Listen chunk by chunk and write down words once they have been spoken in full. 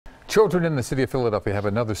Children in the city of Philadelphia have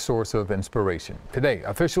another source of inspiration. Today,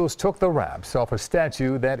 officials took the wraps off a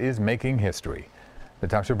statue that is making history.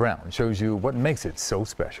 Natasha Brown shows you what makes it so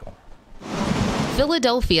special.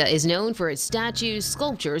 Philadelphia is known for its statues,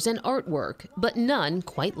 sculptures, and artwork, but none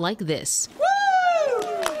quite like this.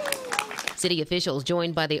 City officials,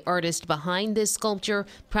 joined by the artist behind this sculpture,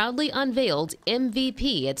 proudly unveiled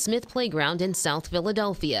MVP at Smith Playground in South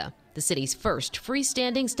Philadelphia, the city's first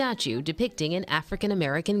freestanding statue depicting an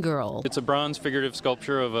African-American girl. It's a bronze figurative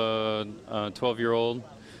sculpture of a 12-year-old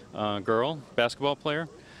girl, basketball player.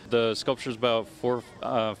 The sculpture is about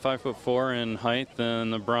 5'4" in height,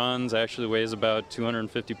 and the bronze actually weighs about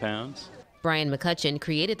 250 pounds. Brian McCutcheon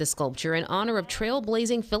created the sculpture in honor of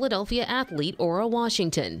trailblazing Philadelphia athlete Ora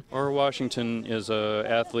Washington. Ora Washington is an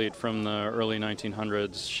athlete from the early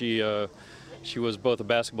 1900s. She was both a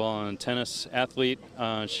basketball and tennis athlete.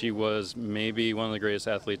 She was maybe one of the greatest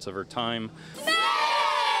athletes of her time.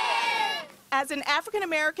 As an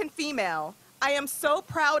African-American female, I am so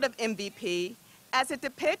proud of MVP as it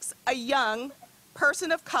depicts a young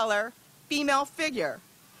person of color female figure.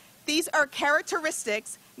 These are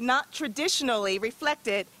characteristics not traditionally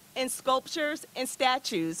reflected in sculptures and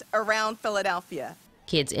statues around Philadelphia.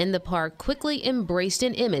 Kids in the park quickly embraced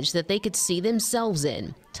an image that they could see themselves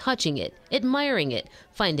in, touching it, admiring it,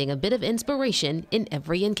 finding a bit of inspiration in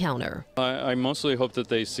every encounter. I mostly hope that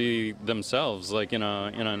they see themselves like in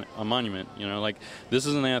a monument, like this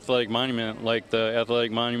is an athletic monument like the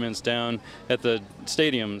athletic monuments down at the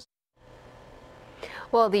stadiums.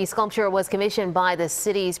 Well, the sculpture was commissioned by the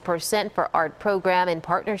city's Percent for Art program in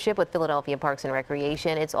partnership with Philadelphia Parks and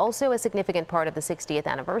Recreation. It's also a significant part of the 60th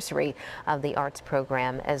anniversary of the arts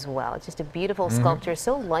program as well. It's just a beautiful sculpture,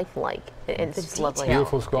 so lifelike. It's just lovely.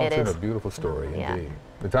 Beautiful sculpture and a beautiful story, indeed.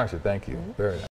 Natasha, thank you. Very nice.